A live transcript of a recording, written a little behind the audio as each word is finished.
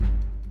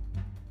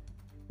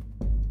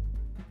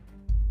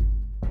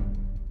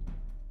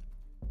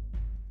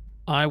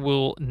I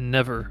will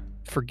never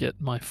forget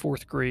my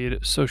fourth grade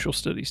social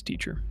studies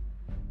teacher.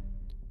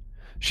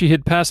 She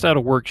had passed out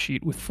a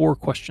worksheet with 4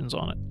 questions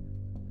on it.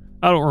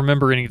 I don't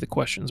remember any of the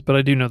questions, but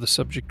I do know the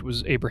subject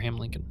was Abraham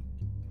Lincoln.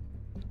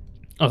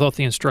 I thought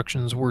the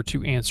instructions were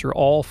to answer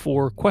all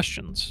 4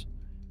 questions.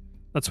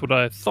 That's what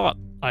I thought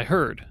I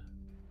heard.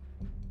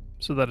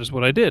 So that is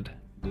what I did.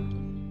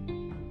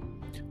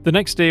 The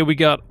next day, we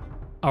got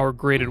our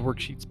graded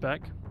worksheets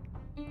back.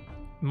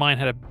 Mine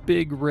had a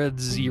big red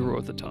 0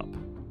 at the top.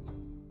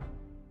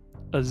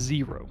 A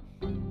 0.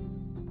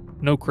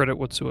 No credit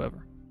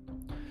whatsoever.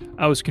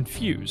 I was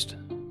confused.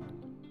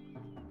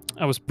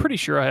 I was pretty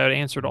sure I had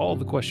answered all of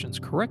the questions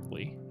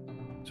correctly.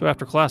 So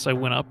after class, I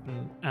went up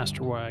and asked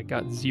her why I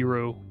got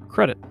 0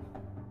 credit.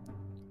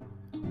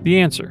 The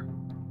answer: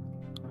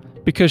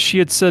 because she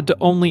had said to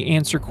only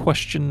answer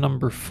question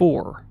number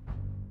 4,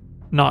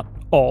 not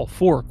all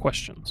 4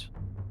 questions.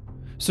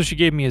 So she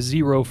gave me a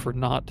 0 for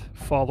not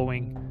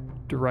following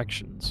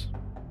directions.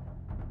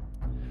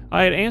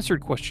 I had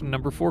answered question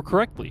number 4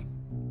 correctly,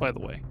 by the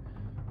way,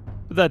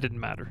 but that didn't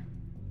matter.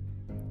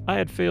 I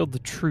had failed the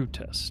true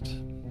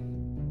test.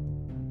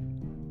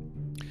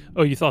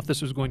 Oh, you thought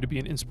this was going to be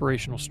an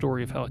inspirational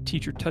story of how a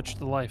teacher touched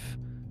the life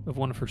of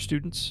one of her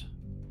students?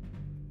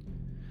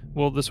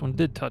 Well, this one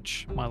did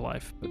touch my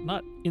life, but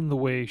not in the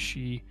way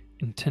she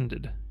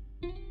intended.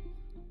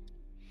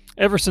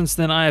 Ever since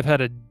then, I have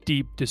had a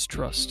deep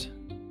distrust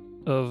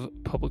of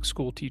public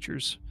school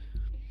teachers.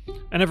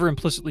 I never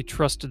implicitly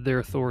trusted their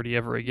authority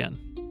ever again.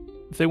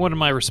 If they wanted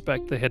my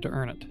respect, they had to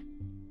earn it.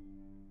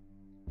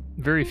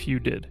 Very few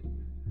did.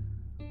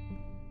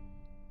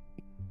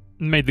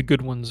 Made the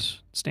good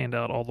ones stand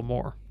out all the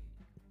more.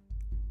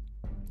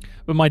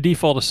 But my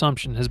default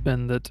assumption has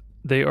been that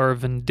they are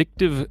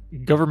vindictive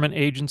government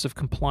agents of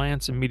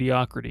compliance and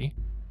mediocrity,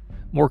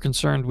 more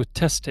concerned with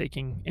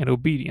test-taking and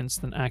obedience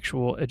than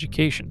actual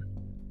education.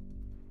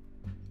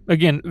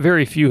 Again,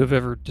 very few have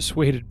ever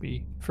dissuaded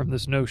me from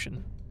this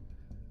notion.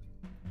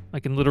 I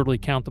can literally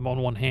count them on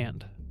one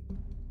hand.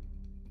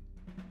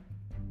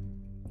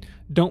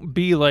 Don't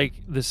be like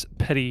this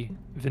petty,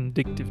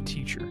 vindictive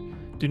teacher.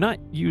 Do not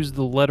use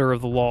the letter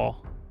of the law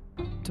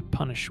to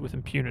punish with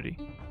impunity.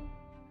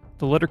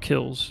 The letter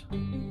kills.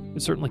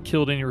 It certainly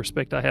killed any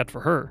respect I had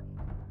for her.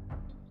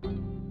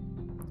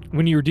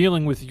 When you're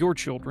dealing with your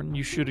children,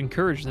 you should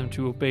encourage them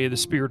to obey the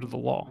spirit of the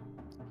law.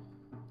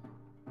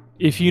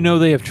 If you know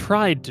they have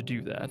tried to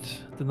do that,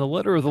 then the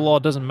letter of the law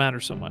doesn't matter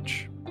so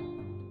much.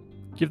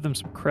 Give them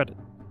some credit.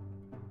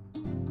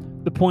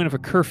 The point of a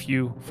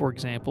curfew, for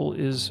example,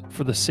 is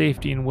for the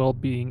safety and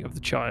well-being of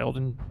the child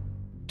and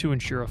to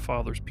ensure a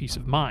father's peace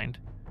of mind,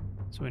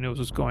 so he knows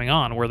what's going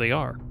on where they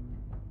are.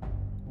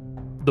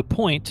 The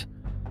point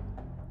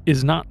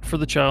is not for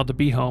the child to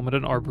be home at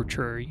an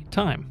arbitrary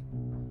time.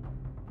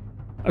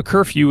 A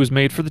curfew is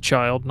made for the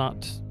child,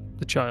 not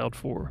the child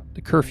for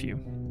the curfew.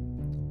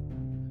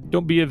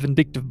 Don't be a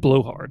vindictive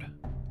blowhard.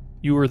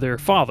 You are their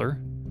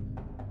father,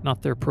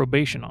 not their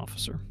probation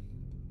officer.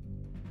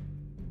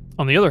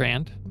 On the other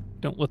hand,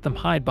 don't let them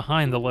hide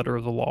behind the letter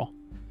of the law.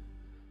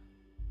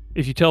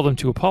 If you tell them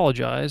to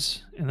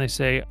apologize, and they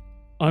say,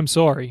 "I'm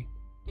sorry,"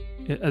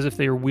 as if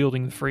they are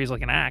wielding the phrase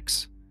like an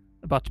axe,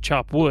 about to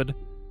chop wood,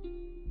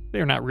 they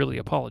are not really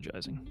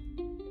apologizing.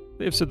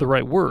 They have said the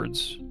right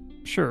words,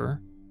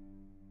 sure,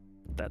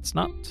 but that's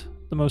not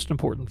the most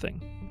important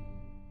thing.